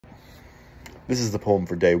This is the poem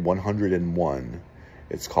for day 101.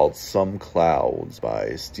 It's called Some Clouds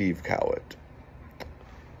by Steve Kowit.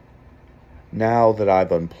 Now that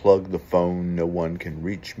I've unplugged the phone, no one can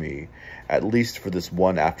reach me. At least for this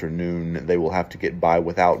one afternoon, they will have to get by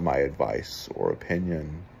without my advice or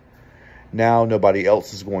opinion. Now nobody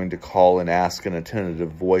else is going to call and ask in a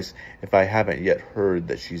tentative voice if I haven't yet heard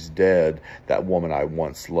that she's dead, that woman I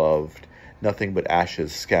once loved. Nothing but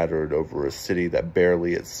ashes scattered over a city that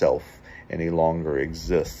barely itself any longer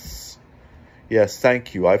exists. Yes,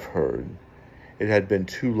 thank you, I've heard. It had been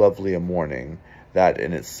too lovely a morning. That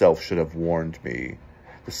in itself should have warned me.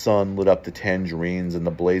 The sun lit up the tangerines and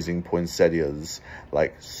the blazing poinsettias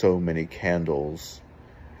like so many candles.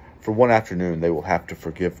 For one afternoon, they will have to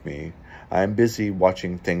forgive me. I am busy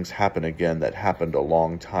watching things happen again that happened a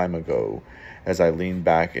long time ago, as I lean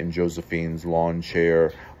back in Josephine's lawn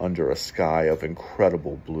chair under a sky of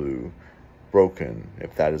incredible blue, broken,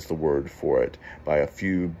 if that is the word for it, by a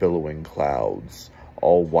few billowing clouds,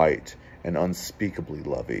 all white and unspeakably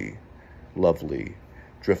lovely,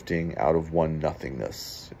 drifting out of one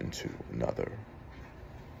nothingness into another.